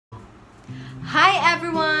Hi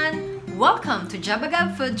everyone! Welcome to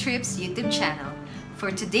JBG Food Trips YouTube channel.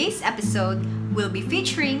 For today's episode, we'll be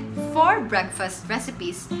featuring 4 breakfast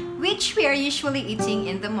recipes which we are usually eating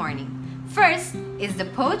in the morning. First is the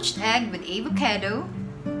poached egg with avocado.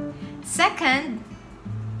 Second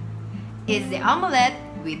is the omelette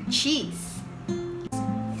with cheese.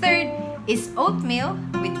 Third is oatmeal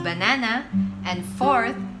with banana. And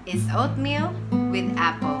fourth is oatmeal with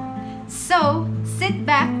apple. So, sit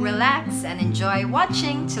back, relax, and enjoy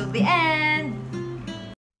watching till the end!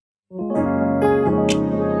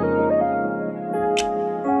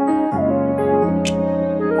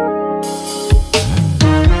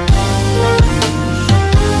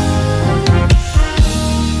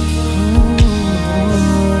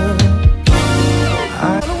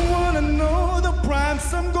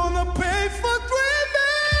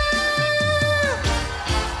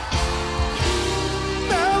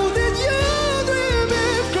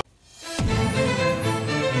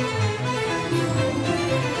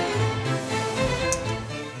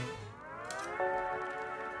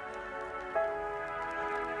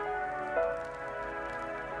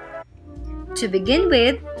 To begin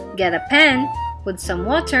with, get a pan, put some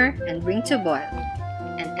water and bring to boil,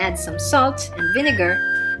 and add some salt and vinegar.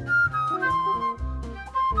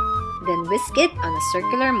 Then whisk it on a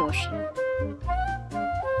circular motion.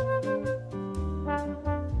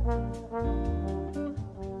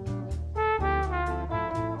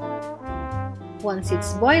 Once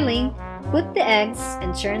it's boiling, put the eggs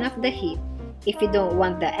and turn off the heat. If you don't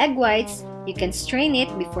want the egg whites, you can strain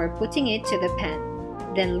it before putting it to the pan.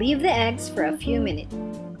 Then leave the eggs for a few minutes.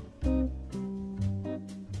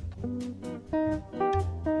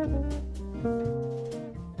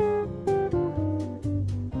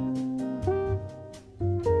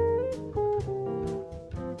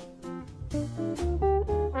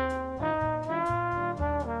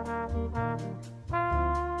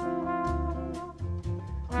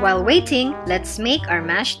 While waiting, let's make our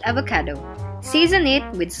mashed avocado. Season it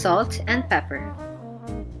with salt and pepper.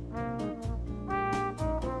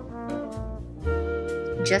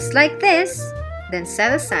 Just like this, then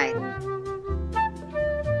set aside.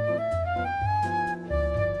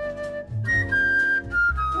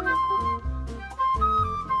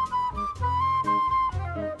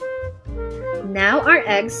 Now our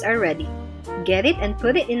eggs are ready. Get it and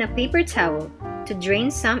put it in a paper towel to drain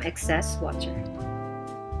some excess water.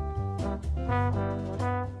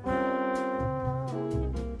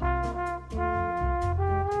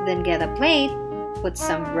 Then get a plate, put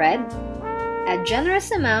some bread, add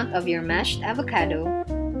generous amount of your mashed avocado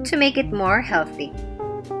to make it more healthy.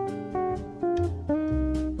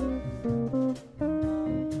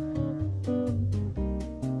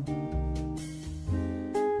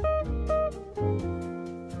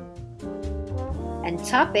 And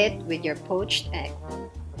top it with your poached egg.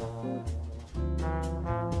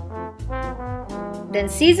 Then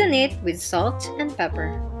season it with salt and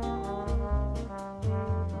pepper.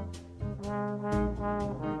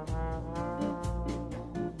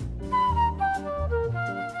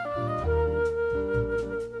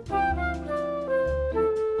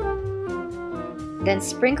 Then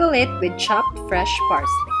sprinkle it with chopped fresh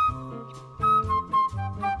parsley.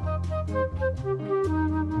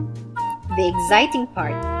 The exciting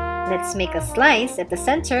part, let's make a slice at the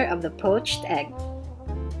center of the poached egg.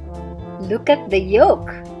 Look at the yolk!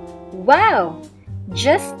 Wow!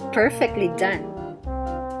 Just perfectly done!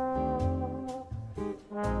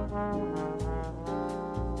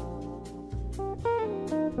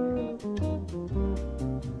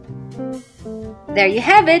 There you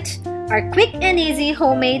have it! Our quick and easy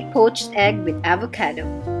homemade poached egg with avocado.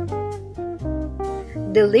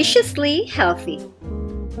 Deliciously healthy.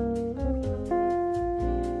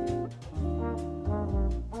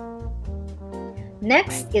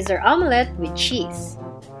 Next is our omelette with cheese.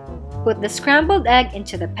 Put the scrambled egg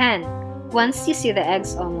into the pan. Once you see the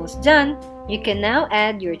eggs almost done, you can now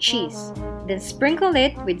add your cheese. Then sprinkle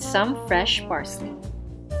it with some fresh parsley.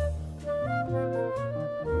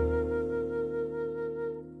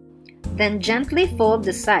 Then gently fold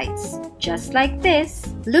the sides, just like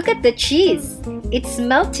this. Look at the cheese! It's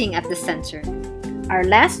melting at the center. Our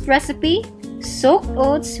last recipe, soaked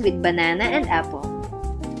oats with banana and apple.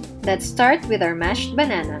 Let's start with our mashed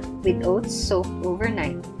banana with oats soaked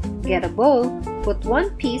overnight. Get a bowl, put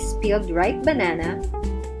 1 piece peeled ripe banana,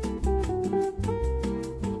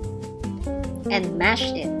 and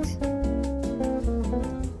mash it.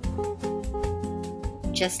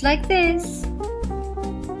 Just like this.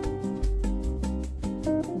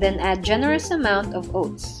 Then add generous amount of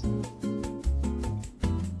oats.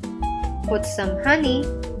 Put some honey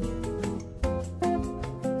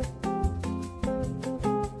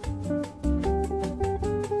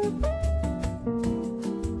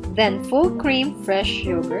Then full cream fresh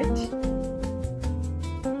yogurt.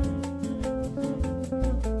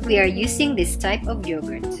 We are using this type of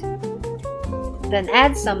yogurt. Then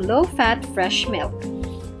add some low-fat fresh milk.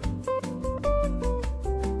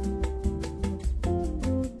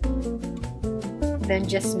 Then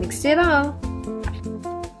just mix it all.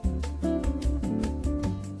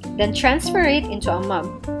 Then transfer it into a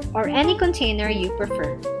mug or any container you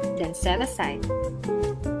prefer. Then set aside.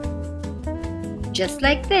 Just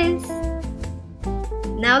like this.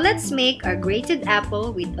 Now let's make our grated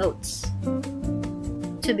apple with oats.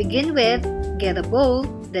 To begin with, get a bowl,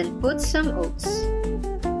 then put some oats.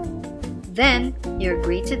 Then your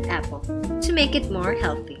grated apple to make it more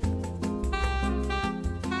healthy.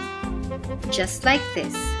 Just like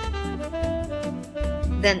this.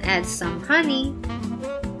 Then add some honey.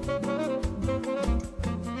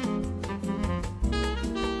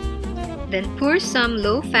 Then pour some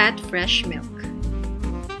low-fat fresh milk.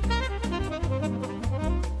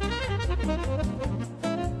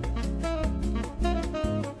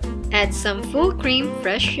 Add some full cream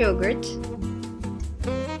fresh yogurt.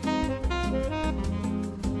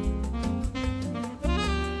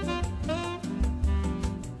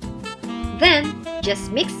 Then, just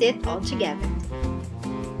mix it all together.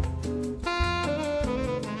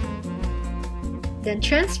 Then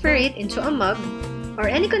transfer it into a mug or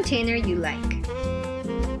any container you like.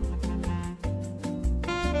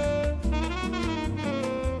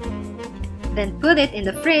 Then put it in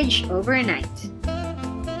the fridge overnight.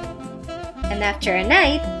 And after a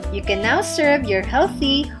night, you can now serve your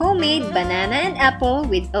healthy homemade banana and apple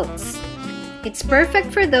with oats. It's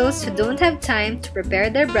perfect for those who don't have time to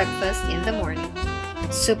prepare their breakfast in the morning.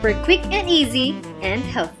 Super quick and easy and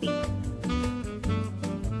healthy.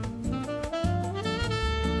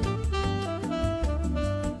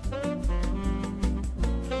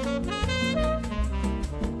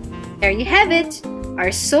 There you have it,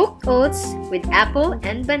 our soaked oats with apple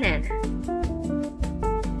and banana.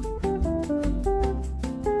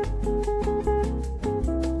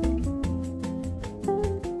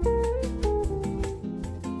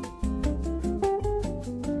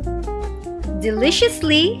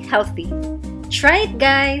 Deliciously healthy. Try it,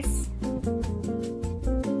 guys!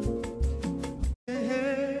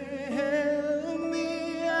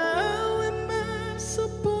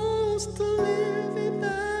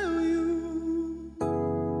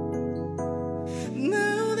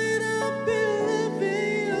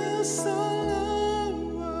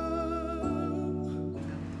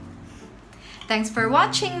 Thanks for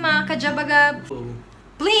watching, mga kajabagab!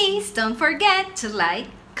 Please don't forget to like,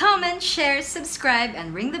 comment, share, subscribe,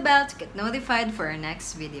 and ring the bell to get notified for our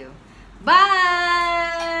next video.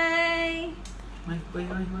 Bye! Bye.